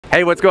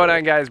Hey, what's going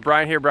on, guys?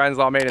 Brian here, Brian's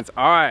Lawn Maintenance.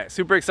 All right,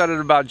 super excited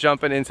about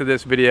jumping into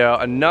this video.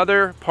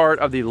 Another part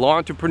of the Lawn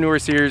Entrepreneur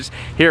series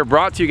here,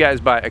 brought to you guys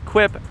by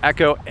Equip,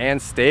 Echo,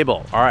 and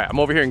Stable. All right, I'm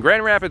over here in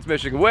Grand Rapids,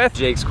 Michigan with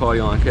Jake's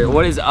Coil Lawn Care.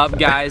 What is up,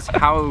 guys?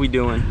 How are we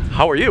doing?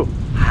 How are you?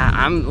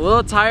 I'm a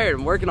little tired.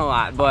 I'm working a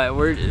lot, but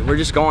we're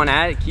just going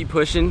at it. Keep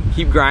pushing,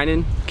 keep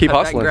grinding, keep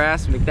cut hustling. That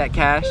grass, make that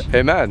cash.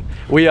 Amen.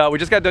 We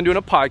just got done doing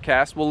a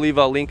podcast. We'll leave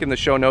a link in the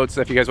show notes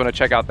if you guys want to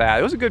check out that.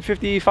 It was a good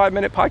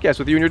 55-minute podcast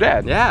with you and your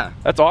dad. Yeah.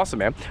 That's awesome,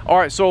 man. All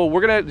right, so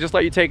we're gonna just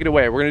let you take it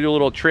away. We're gonna do a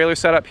little trailer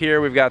setup here.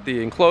 We've got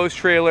the enclosed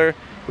trailer,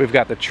 we've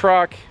got the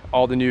truck,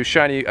 all the new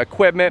shiny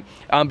equipment.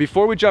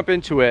 Before we jump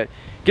into it,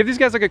 give these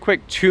guys like a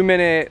quick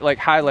 2-minute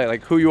highlight,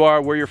 like who you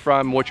are, where you're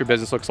from, what your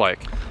business looks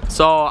like.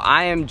 So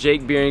I am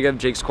Jake Beering of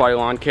Jake's Coil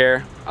Lawn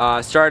Care.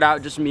 Started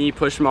out just me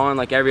push mowing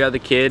like every other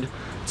kid.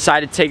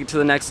 Decided to take it to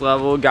the next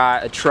level.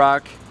 Got a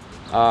truck.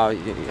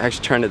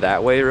 Actually turn it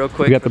that way real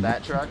quick. We got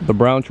that truck. The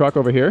brown truck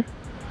over here.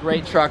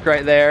 Great truck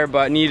right there,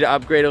 but needed to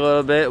upgrade a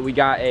little bit. We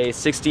got a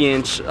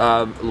 60-inch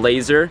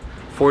laser,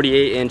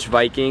 48-inch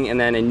Viking, and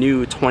then a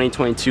new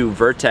 2022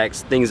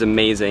 Vertex. Thing's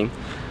amazing.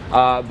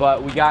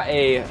 But we got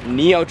a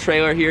Neo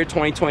trailer here,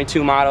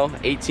 2022 model,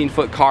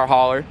 18-foot car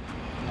hauler.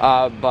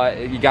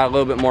 But you got a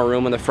little bit more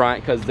room in the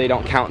front because they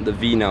don't count the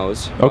V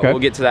nose. Okay. We'll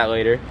get to that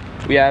later.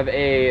 We have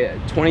a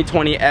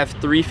 2020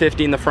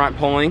 F350 in the front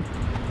pulling.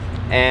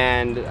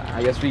 And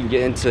I guess we can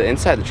get into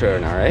inside the trailer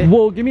now, right?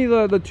 Well, give me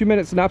the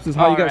 2-minute synopsis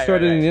how you got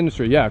started in the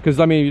industry. Yeah,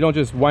 because I mean, you don't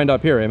just wind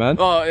up here, eh, man?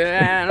 Oh,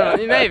 yeah,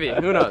 no, maybe.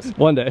 Who knows?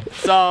 One day.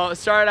 So,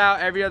 started out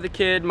every other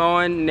kid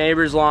mowing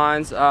neighbors'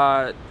 lawns.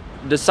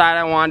 Decided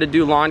I wanted to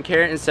do lawn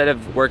care instead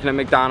of working at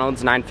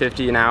McDonald's,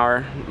 $9.50 an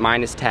hour,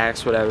 minus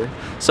tax, whatever.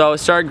 So,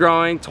 started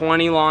growing,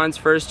 20 lawns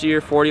first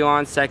year, 40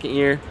 lawns second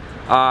year.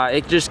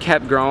 It just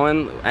kept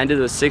growing. Ended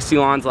with 60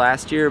 lawns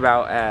last year,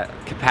 about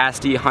at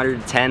capacity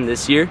 110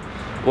 this year.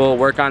 We'll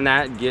work on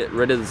that, get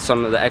rid of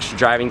some of the extra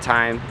driving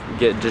time,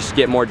 just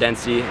get more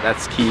density,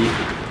 that's key.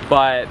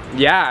 But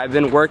yeah, I've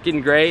been working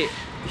great.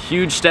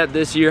 Huge step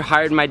this year,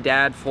 hired my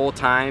dad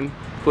full-time,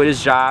 quit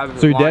his job.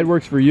 So your dad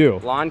works for you?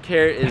 Lawn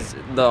care is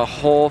the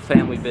whole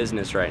family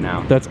business right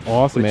now. That's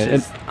awesome, man.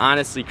 Which is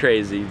honestly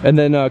crazy. And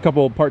then a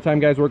couple part-time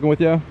guys working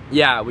with you?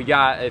 Yeah, we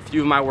got a few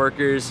of my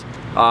workers,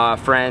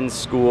 friends,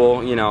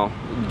 school, you know,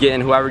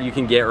 getting whoever you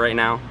can get right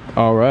now.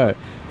 All right.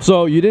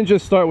 So you didn't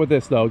just start with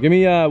this though. Give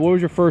me, what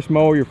was your first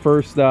mower, your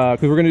first,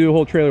 because we're gonna do a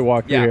whole trailer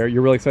walk through here.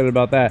 You're really excited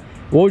about that.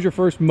 What was your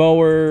first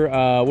mower,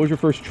 what was your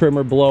first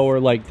trimmer, blower,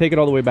 like take it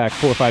all the way back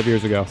 4 or 5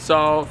 years ago?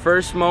 So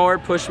first mower,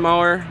 push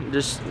mower,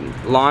 just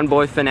lawn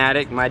boy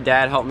fanatic. My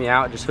dad helped me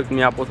out, just hooked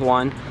me up with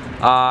one.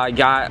 I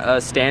got a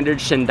standard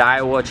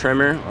Shindawa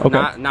trimmer,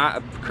 not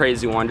a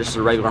crazy one, just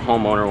a regular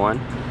homeowner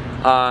one.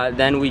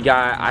 Then we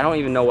got, I don't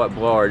even know what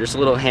blower, just a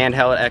little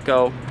handheld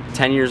Echo,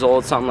 10 years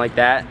old, something like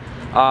that.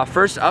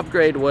 First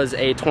upgrade was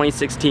a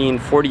 2016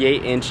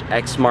 48-inch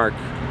Exmark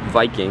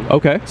Viking.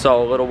 Okay.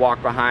 So a little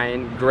walk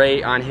behind,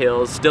 great on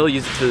hills, still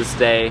use it to this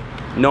day.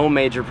 No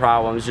major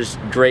problems, just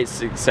great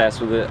success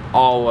with it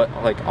all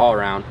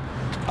around.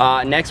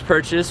 Next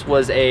purchase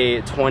was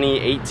a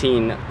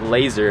 2018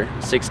 laser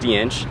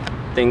 60-inch.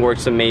 Thing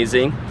works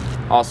amazing.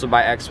 Also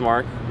by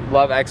Exmark.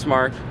 Love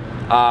Exmark.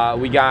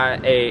 We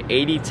got a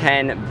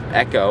 8010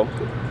 Echo.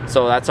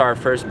 So that's our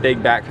first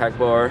big backpack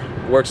blower.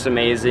 Works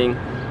amazing.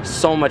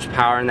 So much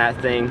power in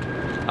that thing.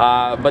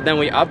 But then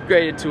we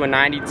upgraded to a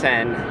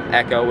 9010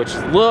 Echo, which is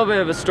a little bit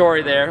of a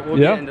story there. We'll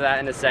get into that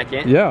in a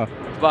second. Yeah.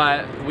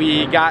 But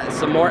we got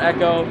some more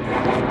Echo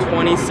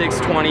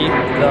 2620, the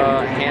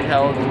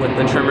handheld with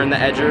the trimmer and the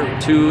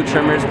edger. 2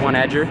 trimmers, 1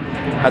 edger.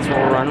 That's what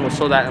we're running. We'll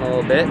show that in a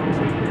little bit.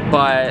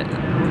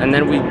 And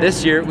then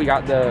this year we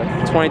got the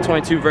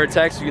 2022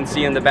 Vertex. You can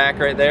see in the back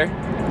right there.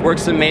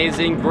 Works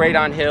amazing, great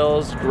on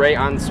hills, great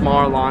on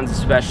smaller lawns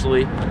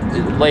especially.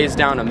 It lays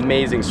down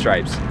amazing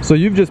stripes. So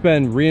you've just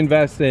been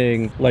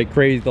reinvesting like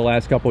crazy the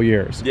last couple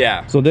years.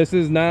 Yeah. So this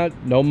is no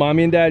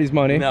mommy and daddy's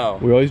money. No.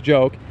 We always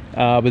joke,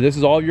 but this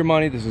is all of your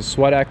money. This is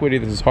sweat equity.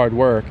 This is hard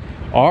work.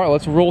 All right,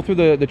 let's roll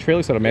through the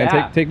trailer setup, man.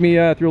 Yeah. Take me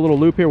through a little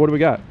loop here. What do we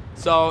got?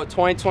 So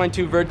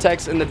 2022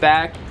 Vertex in the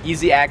back,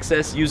 easy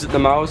access, use it the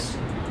most.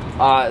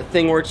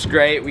 Thing works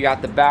great. We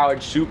got the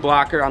Ballard chute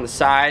blocker on the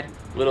side.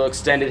 Little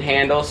extended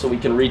handle so we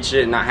can reach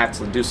it and not have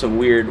to do some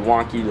weird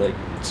wonky like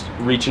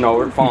reaching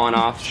over, falling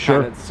off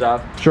kind of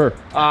stuff. Sure.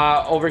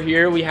 Over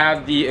here we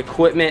have the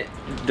equipment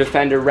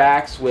defender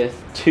racks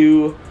with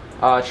 2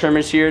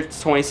 trimmers here. It's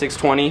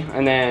 2620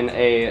 and then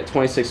a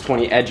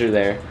 2620 edger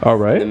there. All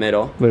right. In the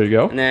middle. There you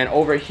go. And then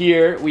over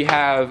here we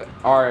have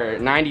our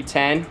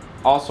 9010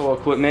 also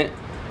equipment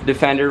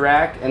defender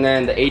rack and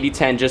then the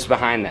 8010 just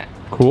behind that.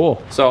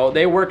 Cool. So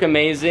they work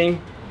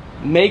amazing.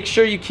 Make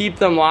sure you keep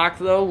them locked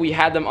though. We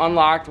had them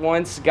unlocked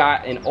once,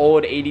 got an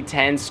old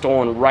 8010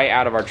 stolen right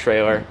out of our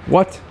trailer.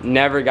 What?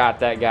 Never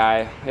got that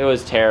guy. It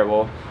was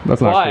terrible.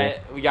 That's not cool.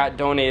 But we got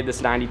donated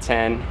this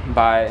 9010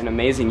 by an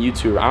amazing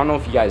YouTuber. I don't know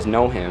if you guys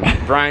know him.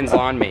 Brian's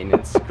Lawn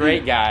Maintenance.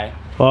 Great guy.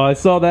 Well, I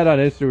saw that on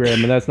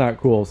Instagram, and that's not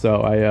cool.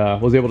 So I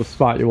was able to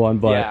spot you one,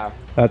 but Yeah.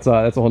 that's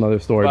a whole nother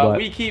story. But But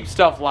we keep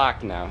stuff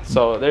locked now,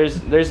 so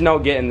there's no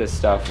getting this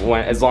stuff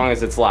as long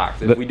as it's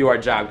locked. If we do our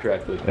job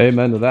correctly.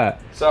 amen to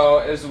that. So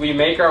as we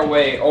make our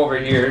way over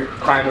here,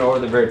 climbing over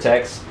the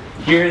Vertex,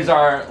 here's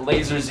our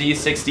Laser Z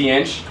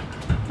 60-inch.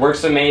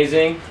 Works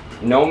amazing.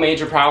 No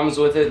major problems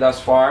with it thus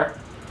far.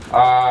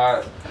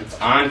 It's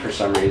on for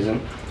some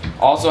reason.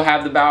 Also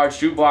have the Ballard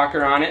chute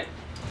blocker on it.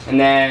 And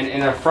then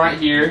in the front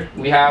here,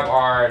 we have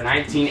our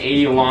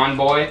 1980 Lawn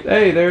Boy.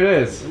 Hey, there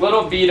it is. A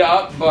little beat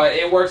up, but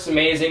it works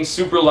amazing.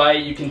 Super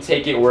light. You can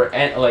take it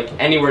like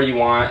anywhere you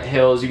want.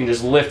 Hills, you can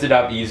just lift it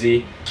up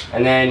easy.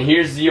 And then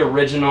here's the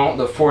original,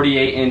 the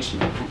 48-inch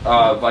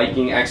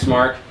Viking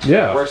Exmark.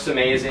 Yeah. Works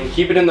amazing.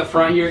 Keep it in the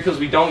front here because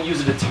we don't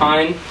use it a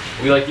ton.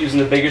 We like using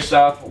the bigger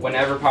stuff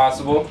whenever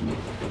possible.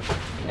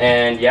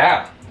 And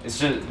yeah, it's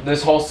just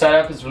this whole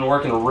setup has been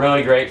working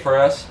really great for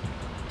us.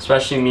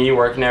 Especially me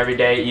working every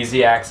day,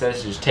 easy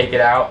access, just take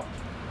it out.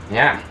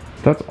 Yeah.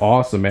 That's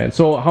awesome, man.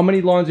 So how many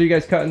lawns are you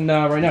guys cutting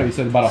right now? You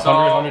said about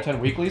 100, 110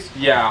 weeklies?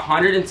 Yeah,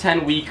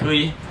 110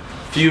 weekly.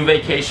 Few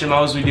vacation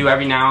mows we do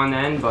every now and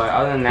then, but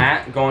other than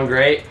that, going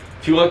great.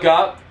 If you look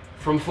up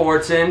from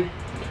Fullerton.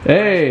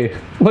 Hey,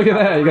 look at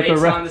that. You got the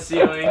rakes on the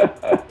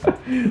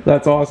ceiling.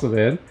 That's awesome,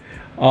 man.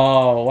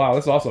 Oh, wow,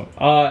 that's awesome.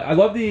 I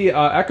love the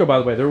Echo, by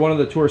the way. They're one of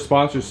the tour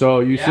sponsors,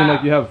 so you seem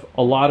like you have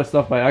a lot of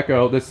stuff by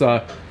Echo. This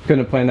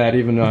couldn't have planned that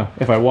even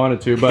if I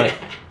wanted to. But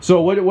so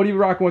what are you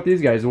rocking with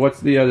these guys? What's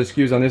the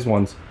SKUs on these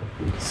ones?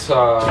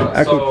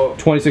 Echo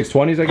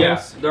 2620s, I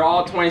guess? Yeah, they're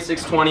all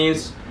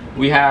 2620s.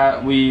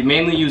 We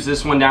mainly use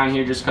this one down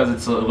here just because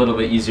it's a little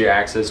bit easier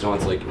access. No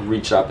one's like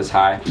reach up as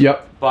high.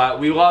 Yep. But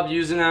we love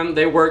using them.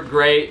 They work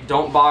great.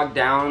 Don't bog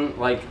down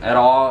like at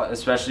all,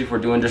 especially if we're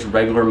doing just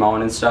regular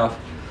mowing and stuff.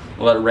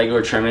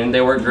 Regular trimming.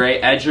 They work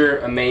great.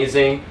 Edger,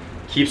 amazing.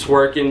 Keeps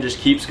working, just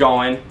keeps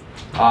going.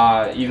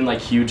 Even like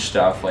huge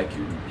stuff, like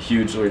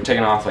huge. We're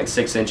taking off like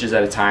 6 inches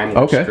at a time.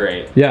 Which is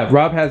great. Yeah,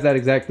 Rob has that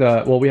exact.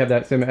 Well, we have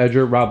that same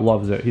edger. Rob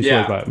loves it. He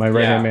swears by it. My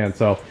right hand man.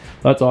 So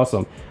that's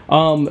awesome.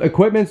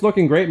 Equipment's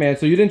looking great, man.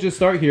 So you didn't just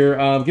start here.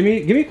 Give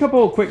me a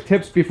couple of quick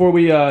tips before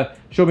we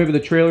show maybe the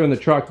trailer and the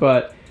truck.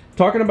 But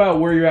talking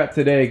about where you're at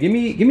today, give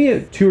me a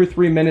 2 or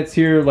 3 minutes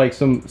here, like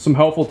some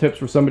helpful tips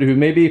for somebody who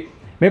maybe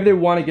they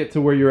want to get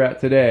to where you're at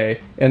today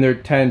and they're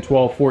 10,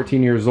 12,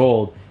 14 years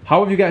old.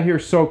 How have you got here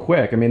so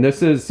quick? I mean, this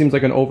seems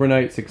like an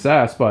overnight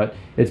success, but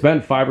it's been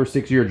a 5 or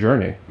 6 year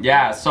journey.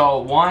 Yeah, so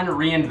one,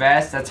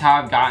 reinvest. That's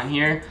how I've gotten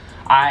here.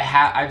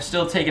 I've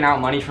still taken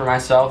out money for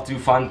myself, do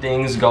fun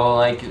things, go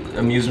like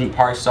amusement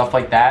parks, stuff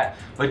like that.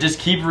 But just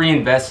keep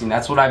reinvesting.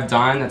 That's what I've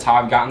done. That's how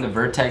I've gotten the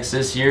Vertex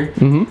this year.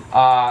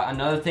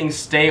 Another thing,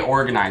 stay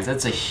organized.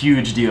 That's a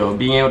huge deal.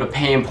 Being able to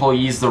pay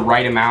employees the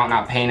right amount,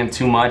 not paying them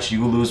too much.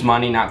 You lose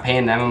money, not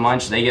paying them a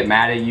bunch. They get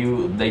mad at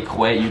you. They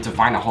quit. You have to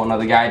find a whole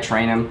nother guy,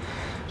 train him.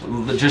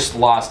 Just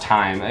lost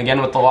time.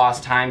 Again, with the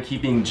lost time,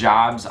 keeping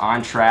jobs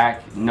on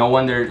track. Know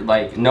when they're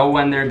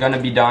gonna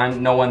be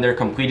done. Know when they're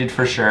completed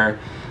for sure.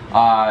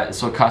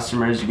 So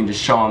customers, you can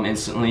just show them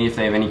instantly if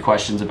they have any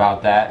questions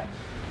about that.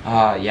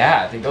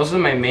 Yeah, I think those are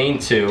my main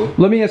two.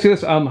 Let me ask you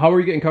this, how are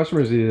you getting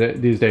customers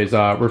these days?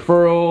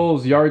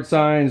 Referrals, yard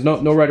signs,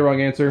 no right or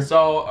wrong answer?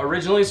 So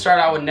originally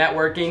started out with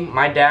networking.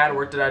 My dad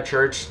worked at our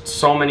church,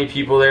 so many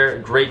people there,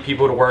 great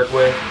people to work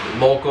with,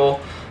 local.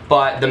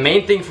 But the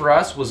main thing for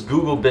us was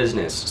Google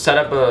Business. Set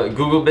up a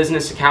Google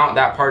Business account,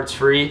 that part's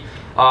free.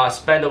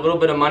 Spend a little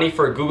bit of money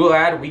for a Google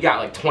ad. We got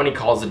like 20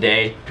 calls a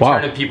day,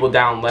 turning people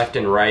down left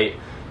and right.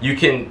 You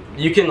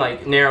can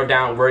like narrow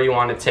down where you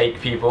want to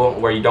take people,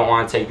 where you don't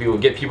want to take people,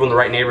 get people in the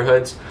right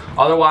neighborhoods.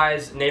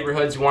 Otherwise,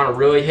 neighborhoods you want to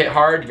really hit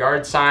hard,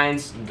 yard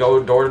signs,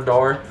 go door to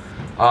door.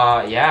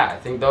 Yeah, I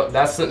think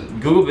that's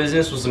Google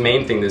Business was the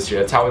main thing this year.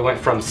 That's how we went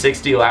from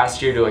 60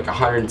 last year to like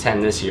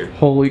 110 this year.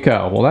 Holy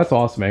cow. Well, that's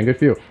awesome, man. Good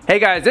for you. Hey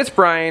guys, it's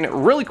Brian.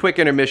 Really quick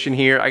intermission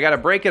here. I got to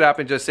break it up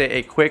and just say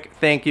a quick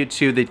thank you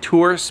to the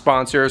tour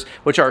sponsors,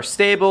 which are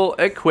Stable,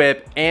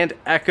 Equip, and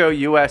Echo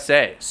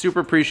USA. Super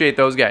appreciate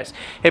those guys.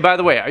 Hey, by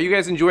the way, are you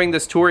guys enjoying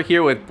this tour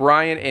here with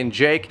Brian and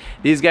Jake?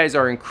 These guys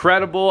are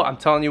incredible. I'm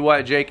telling you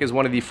what, Jake is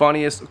one of the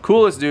funniest,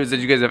 coolest dudes that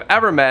you guys have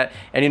ever met.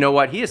 And you know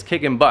what? He is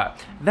kicking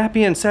butt. That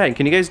being said,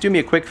 can you guys do me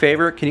a quick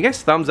favor? Can you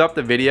guys thumbs up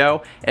the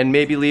video and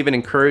maybe leave an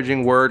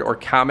encouraging word or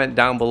comment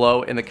down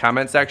below in the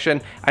comment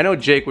section? I know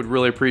Jake would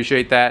really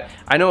appreciate that.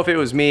 I know if it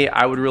was me,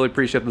 I would really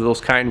appreciate those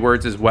kind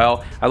words as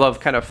well. I love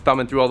kind of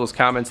thumbing through all those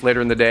comments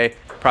later in the day,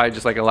 probably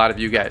just like a lot of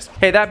you guys.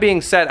 Hey, that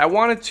being said, I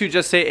wanted to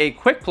just say a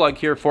quick plug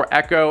here for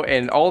Echo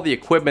and all the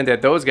equipment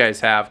that those guys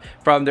have,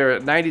 from their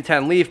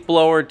 9010 leaf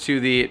blower to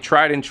the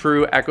tried and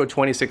true Echo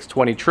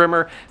 2620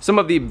 trimmer, some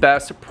of the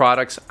best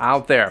products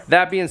out there.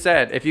 That being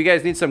said, if you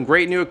guys need some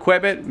great new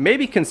equipment,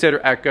 maybe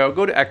consider Echo.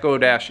 Go to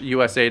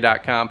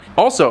echo-usa.com.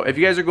 Also, if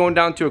you guys are going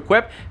down to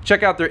Equip,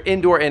 check out their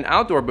indoor and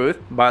outdoor booth.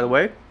 By the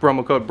way,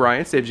 promo code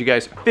Brian saves you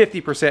guys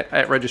 50%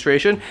 at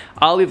registration.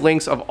 I'll leave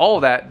links of all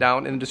of that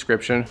down in the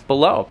description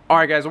below. All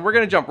right, guys, well, we're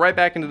gonna jump right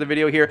back into the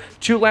video here.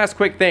 Two last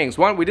quick things.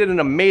 One, we did an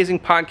amazing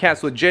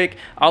podcast with Jake.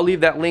 I'll leave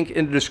that link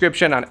in the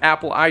description on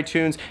Apple,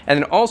 iTunes. And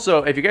then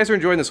also, if you guys are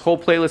enjoying this whole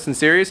playlist and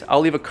series,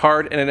 I'll leave a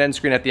card and an end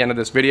screen at the end of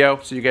this video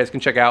so you guys can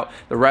check out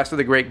the rest of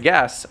the great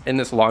guests in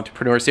this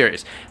Lawntepreneur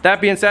series.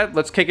 That being said,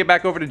 let's kick it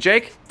back over to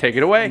Jake. Take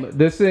it away.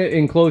 This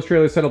enclosed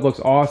trailer setup looks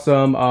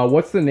awesome.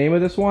 What's the name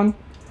of this one?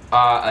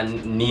 A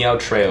Neo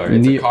trailer.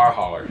 It's a car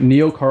hauler.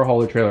 Neo car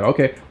hauler trailer.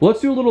 Okay. Well,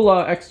 let's do a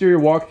little exterior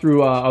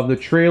walkthrough of the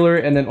trailer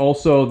and then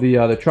also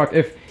the truck.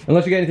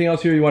 Unless you got anything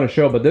else here you want to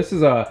show, but this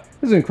is an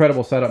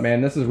incredible setup,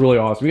 man. This is really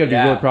awesome. You got to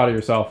be really proud of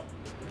yourself.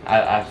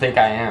 I think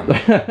I am.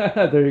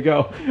 There you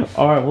go.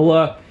 All right.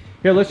 Well,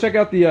 here, let's check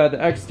out the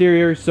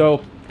exterior.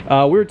 So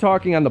we were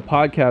talking on the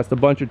podcast a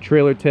bunch of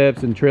trailer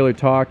tips and trailer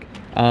talk.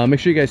 Make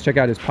sure you guys check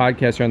out his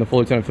podcast here on the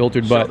Fullerton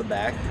Unfiltered. Show the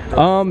back.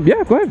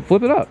 Yeah, go ahead,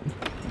 flip it up.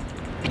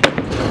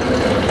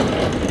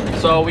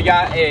 So we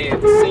got a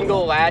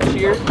single latch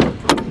here.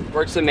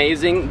 Works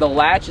amazing. The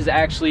latch is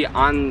actually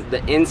on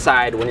the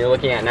inside when you're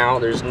looking at now.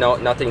 There's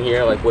nothing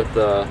here like with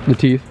the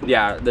teeth.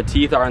 Yeah, the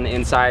teeth are on the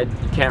inside.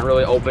 You can't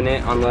really open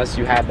it unless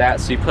you have that.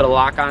 So you put a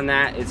lock on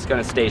that, it's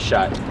gonna stay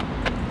shut.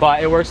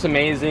 But it works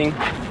amazing.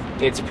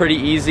 It's pretty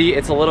easy.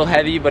 It's a little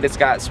heavy, but it's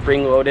got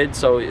spring loaded,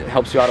 so it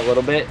helps you out a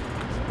little bit.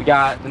 We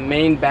got the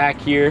main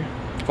back here,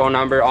 phone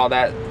number, all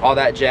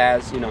that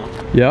jazz, you know.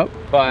 Yep.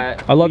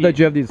 But I love that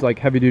you have these like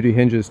heavy duty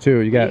hinges too.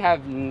 You got. We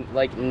have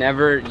like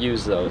never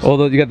used those.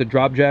 Although you got the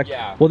drop jack.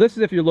 Yeah. Well, this is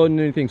if you're loading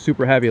anything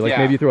super heavy, like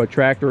maybe you throw a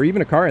tractor or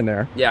even a car in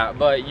there. Yeah,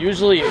 but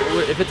usually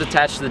if it's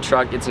attached to the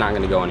truck, it's not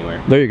going to go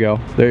anywhere. There you go.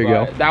 There you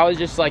go. That was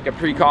just like a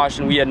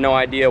precaution. We had no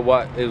idea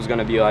what it was going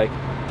to be like.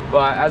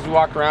 But as we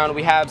walk around,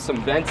 we have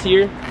some vents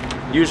here.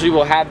 Usually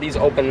we'll have these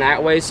open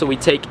that way, so we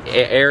take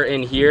air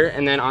in here,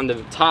 and then on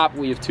the top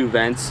we have two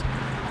vents.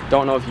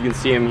 Don't know if you can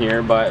see them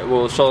here, but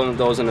we'll show them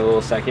those in a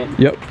little second.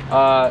 Yep.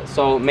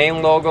 So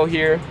main logo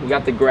here, we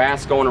got the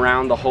grass going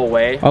around the whole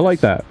way. I like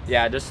that.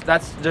 Yeah,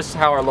 that's just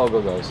how our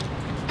logo goes.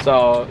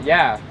 So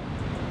yeah,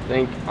 I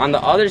think on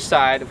the other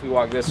side, if we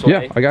walk this way,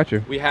 yeah, I got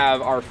you. We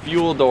have our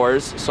fuel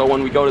doors. So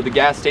when we go to the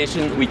gas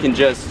station, we can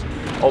just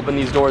open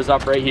these doors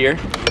up right here.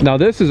 Now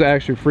this is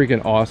actually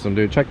freaking awesome,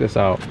 dude. Check this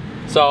out.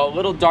 So a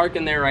little dark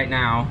in there right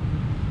now,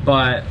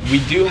 but we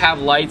do have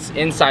lights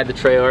inside the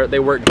trailer. They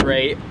work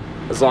great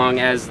as long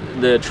as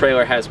the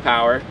trailer has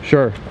power.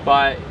 Sure.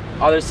 But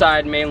other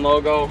side, main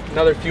logo,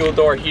 another fuel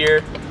door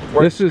here.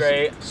 Works this is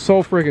great.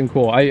 So freaking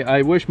cool.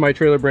 I wish my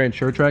trailer brand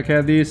SureTrack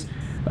had these,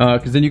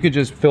 because then you could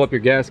just fill up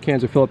your gas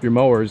cans or fill up your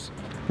mowers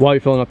while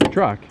you're filling up your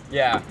truck.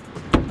 Yeah.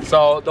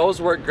 So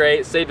those work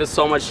great, saved us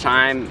so much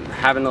time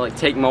having to like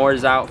take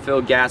mowers out, fill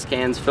gas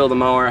cans, fill the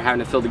mower, having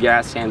to fill the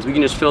gas cans. We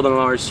can just fill the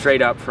mowers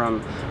straight up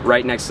from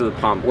right next to the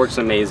pump. Works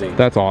amazing.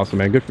 That's awesome,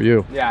 man. Good for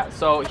you. Yeah,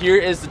 so here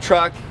is the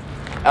truck,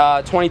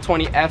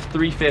 2020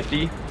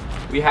 F350.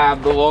 We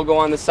have the logo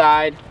on the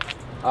side.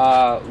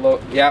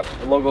 Yep,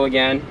 logo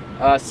again.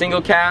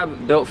 Single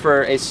cab, built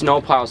for a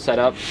snowplow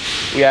setup.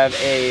 We have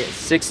a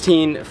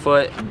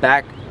 16-foot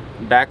back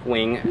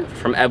wing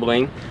from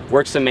Ebling.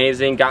 Works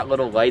amazing. Got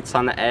little lights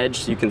on the edge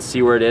so you can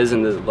see where it is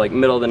in the like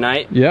middle of the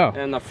night. Yeah. And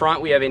in the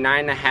front we have a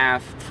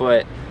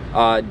 9.5-foot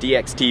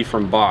DXT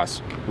from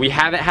Boss. We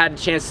haven't had a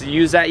chance to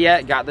use that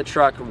yet. Got the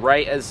truck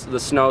right as the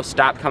snow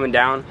stopped coming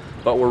down,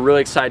 but we're really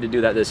excited to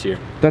do that this year.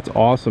 That's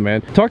awesome,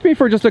 man. Talk to me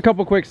for just a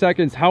couple quick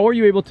seconds. How are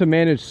you able to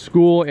manage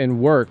school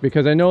and work?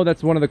 Because I know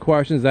that's one of the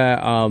questions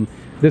that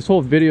this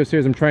whole video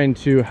series, I'm trying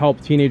to help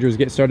teenagers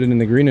get started in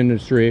the green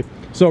industry.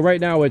 So right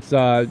now it's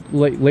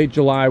late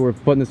July, we're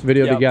putting this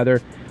video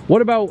together.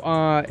 What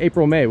about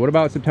April, May? What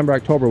about September,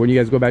 October when you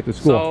guys go back to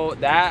school? So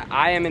that,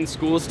 I am in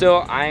school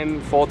still. I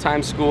am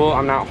full-time school.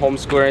 I'm not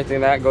homeschooled or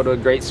anything like that. Go to a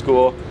great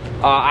school.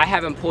 I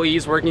have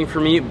employees working for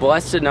me.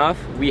 Blessed enough,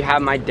 we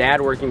have my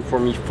dad working for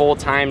me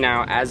full-time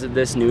now as of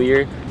this new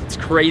year. It's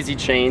crazy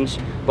change,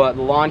 but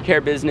the lawn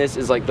care business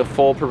is like the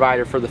full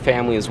provider for the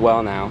family as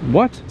well now.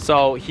 What?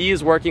 So he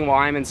is working while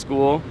I'm in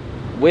school.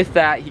 With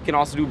that, he can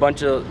also do a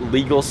bunch of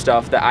legal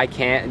stuff that I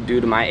can't due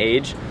to my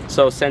age.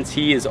 So since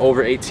he is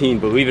over 18,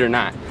 believe it or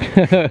not,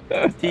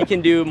 he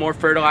can do more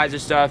fertilizer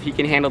stuff. He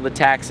can handle the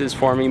taxes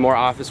for me, more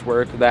office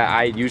work that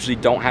I usually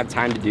don't have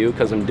time to do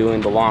because I'm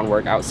doing the lawn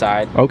work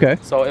outside. Okay.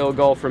 So it'll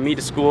go from me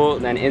to school,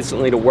 then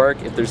instantly to work.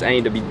 If there's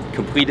any to be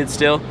completed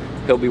still,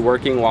 he'll be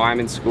working while I'm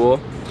in school.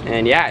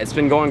 And yeah, it's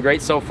been going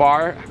great so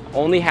far.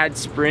 Only had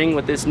spring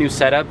with this new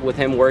setup with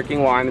him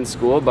working while I'm in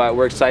school, but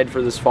we're excited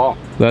for this fall.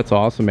 That's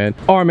awesome, man.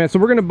 All right, man, so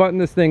we're gonna button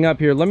this thing up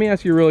here. Let me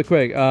ask you really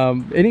quick,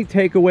 any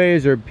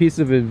takeaways or piece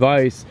of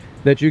advice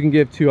that you can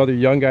give to other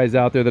young guys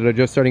out there that are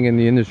just starting in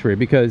the industry?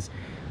 Because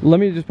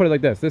let me just put it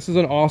like this is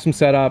an awesome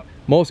setup.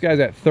 Most guys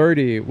at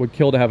 30 would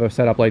kill to have a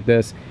setup like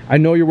this. I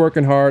know you're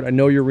working hard, I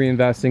know you're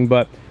reinvesting,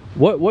 but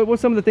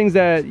what's some of the things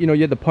that you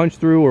had to punch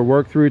through or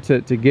work through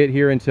to get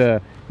here and to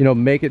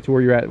make it to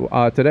where you're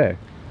at today?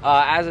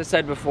 As I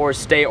said before,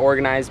 stay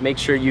organized. Make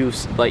sure you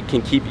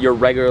can keep your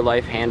regular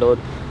life handled.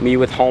 Me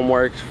with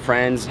homework,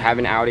 friends,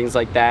 having outings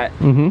like that.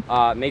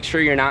 Make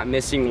sure you're not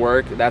missing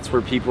work. That's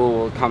where people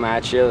will come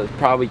at you,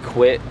 probably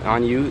quit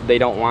on you. They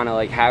don't want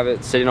to have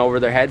it sitting over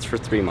their heads for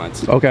 3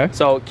 months. Okay.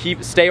 So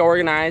stay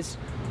organized.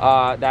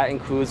 That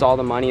includes all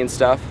the money and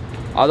stuff.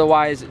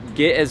 Otherwise,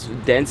 get as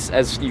dense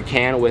as you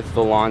can with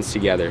the lawns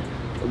together.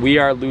 We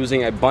are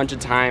losing a bunch of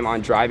time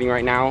on driving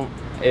right now.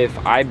 If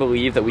I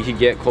believe that we could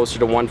get closer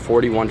to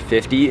 140,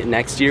 150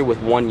 next year with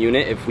one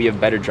unit if we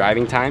have better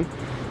driving time.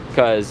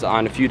 Because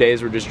on a few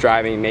days we're just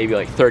driving maybe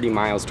like 30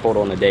 miles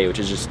total in a day, which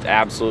is just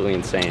absolutely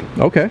insane.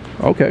 Okay,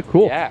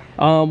 cool. Yeah.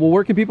 Well,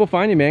 where can people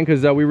find you, man?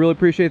 Because we really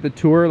appreciate the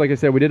tour. Like I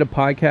said, we did a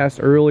podcast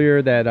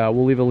earlier that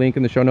we'll leave a link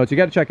in the show notes. You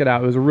got to check it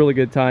out. It was a really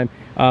good time.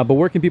 But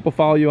where can people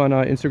follow you on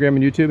Instagram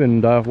and YouTube?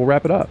 And we'll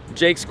wrap it up.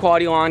 Jake's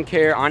Quality Lawn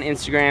Care on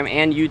Instagram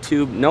and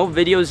YouTube. No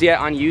videos yet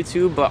on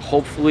YouTube, but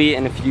hopefully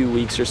in a few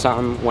weeks or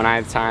something, when I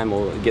have time,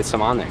 we'll get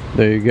some on there.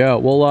 There you go.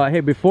 Well,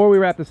 hey, before we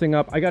wrap this thing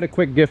up, I got a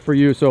quick gift for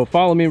you. So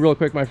follow me real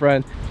quick, my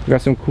friend. We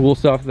got some cool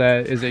stuff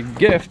that is a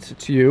gift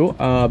to you.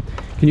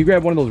 Can you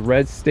grab one of those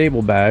red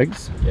stable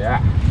bags?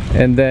 Yeah.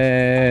 And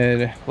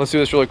then let's do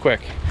this really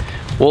quick.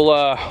 We'll do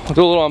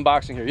a little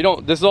unboxing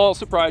here. This is all a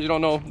surprise. You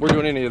don't know we're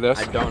doing any of this.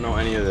 I don't know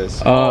any of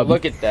this. Oh,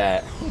 look at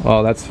that.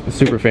 Oh, that's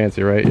super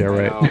fancy, right? Yeah,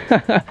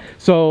 right.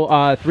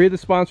 So 3 of the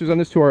sponsors on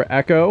this tour are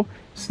Echo,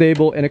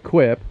 Stable, and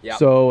Equip. Yep.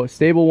 So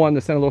Stable won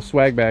to send a little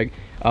swag bag.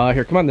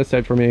 Here, come on this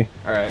side for me.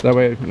 All right. That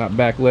way I'm not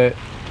backlit.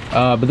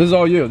 But this is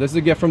all you. This is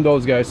a gift from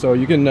those guys, so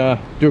you can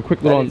do a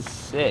quick little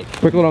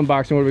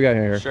unboxing. What do we got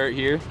here? Shirt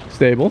here.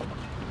 Stable.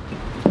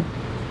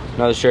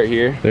 Another shirt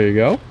here. There you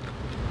go.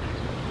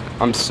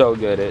 I'm so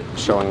good at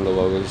showing the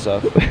logo and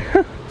stuff.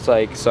 It's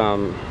like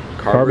some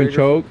carbon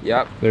choke.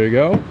 Yep. There you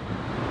go.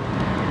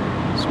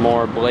 Some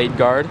more blade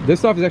guard. This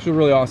stuff is actually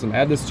really awesome.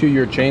 Add this to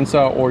your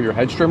chainsaw or your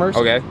hedge trimmers.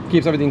 Okay.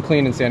 Keeps everything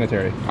clean and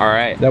sanitary. All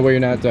right. That way you're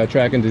not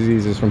tracking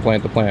diseases from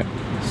plant to plant.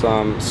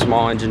 Some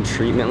small engine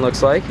treatment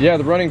looks like. Yeah,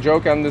 the running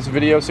joke on this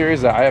video series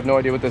is that I have no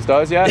idea what this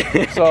does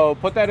yet. So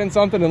put that in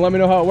something and let me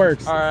know how it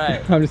works. All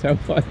right. I'm just having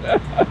fun.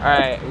 All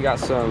right, we got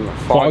some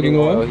fogging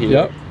oil here.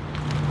 Yep.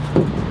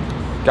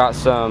 Got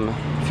some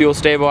fuel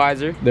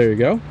stabilizer. There you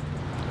go.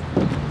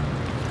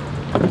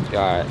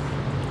 Got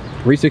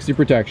 360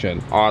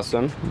 protection.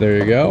 Awesome. There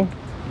you go.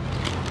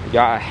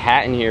 Got a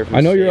hat in here.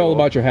 I know you're all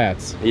about your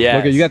hats. Yeah.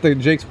 Okay, you got the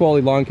Jake's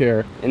Quality Lawn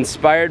Care.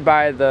 Inspired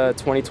by the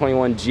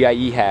 2021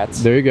 GIE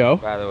hats. There you go.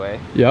 By the way.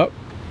 Yep.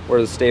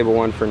 We're the stable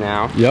one for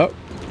now. Yep.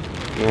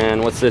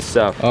 And what's this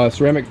stuff?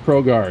 Ceramic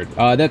Pro Guard.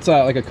 That's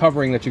like a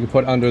covering that you can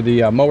put under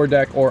the mower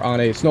deck or on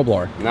a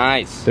snowblower.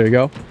 Nice. There you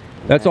go.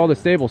 That's all the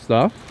stable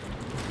stuff.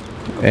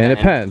 Okay. And a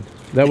pen.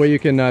 That way you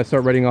can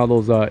start writing all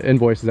those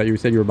invoices that you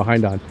said you were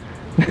behind on.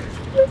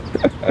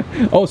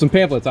 Oh, some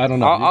pamphlets. I don't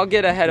know. I'll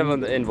get ahead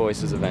of the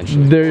invoices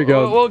eventually. There you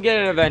go. We'll get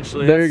it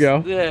eventually. There you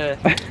go. Yeah.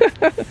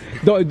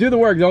 Don't do the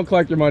work. Don't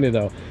collect your money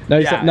though. Now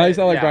you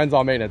sound like Brian's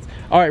all maintenance.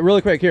 All right,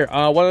 really quick here.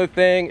 One other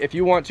thing. If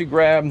you want to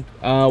grab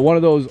one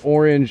of those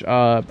orange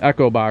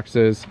Echo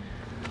boxes,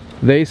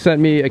 they sent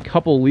me a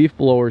couple leaf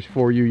blowers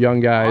for you young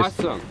guys.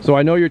 Awesome. So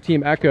I know your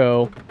team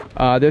Echo.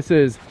 This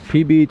is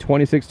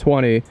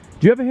PB2620.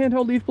 Do you have a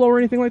handheld leaf blower or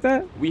anything like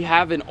that? We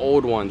have an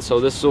old one, so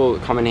this will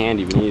come in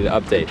handy. We need to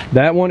update.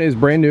 That one is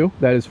brand new.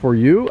 That is for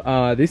you.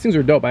 These things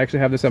are dope. I actually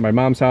have this at my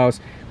mom's house.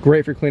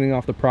 Great for cleaning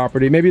off the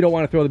property. Maybe you don't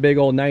want to throw the big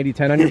old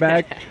 90-10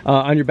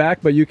 on your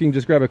back, but you can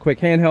just grab a quick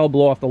handheld,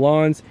 blow off the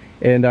lawns,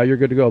 and you're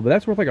good to go. But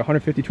that's worth like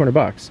 150, 200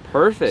 bucks.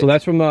 Perfect. So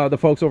that's from the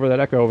folks over at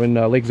Echo in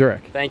Lake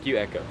Zurich. Thank you,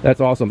 Echo.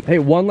 That's awesome. Hey,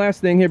 one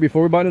last thing here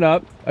before we button it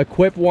up.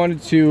 Equip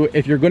wanted to,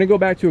 if you're going to go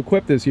back to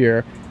Equip this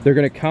year, they're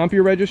going to comp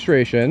your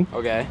registration.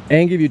 Okay.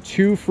 And give you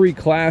 2 free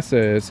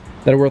classes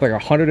that are worth like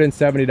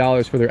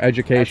 $170 for their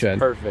education. That's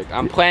perfect.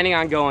 I'm planning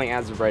on going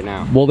as of right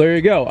now. Well, there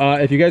you go.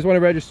 If you guys want to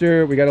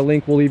register, we got a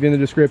link we'll leave you in the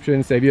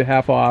description, save you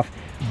half off.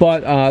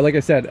 But like I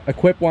said,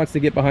 Equip wants to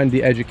get behind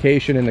the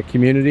education in the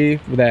community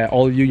that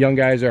all of you young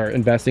guys are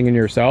investing in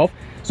yourself.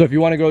 So if you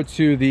want to go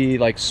to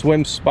the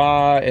swim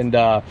spa and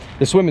the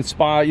swim and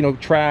spa,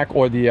 track,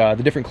 or the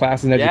different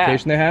classes and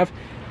education they have,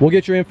 we'll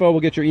get your info,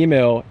 we'll get your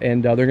email,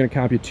 and they're going to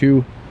comp you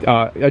 2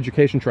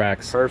 education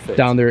tracks. Perfect.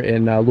 Down there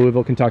in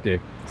Louisville, Kentucky.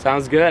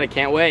 Sounds good. I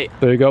can't wait.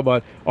 There you go,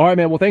 bud. All right,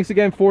 man. Well, thanks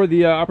again for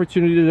the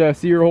opportunity to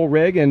see your whole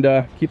rig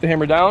and keep the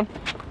hammer down.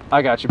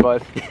 I got you,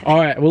 bud. All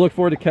right. We'll look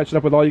forward to catching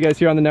up with all you guys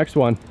here on the next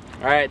one.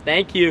 All right.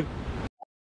 Thank you.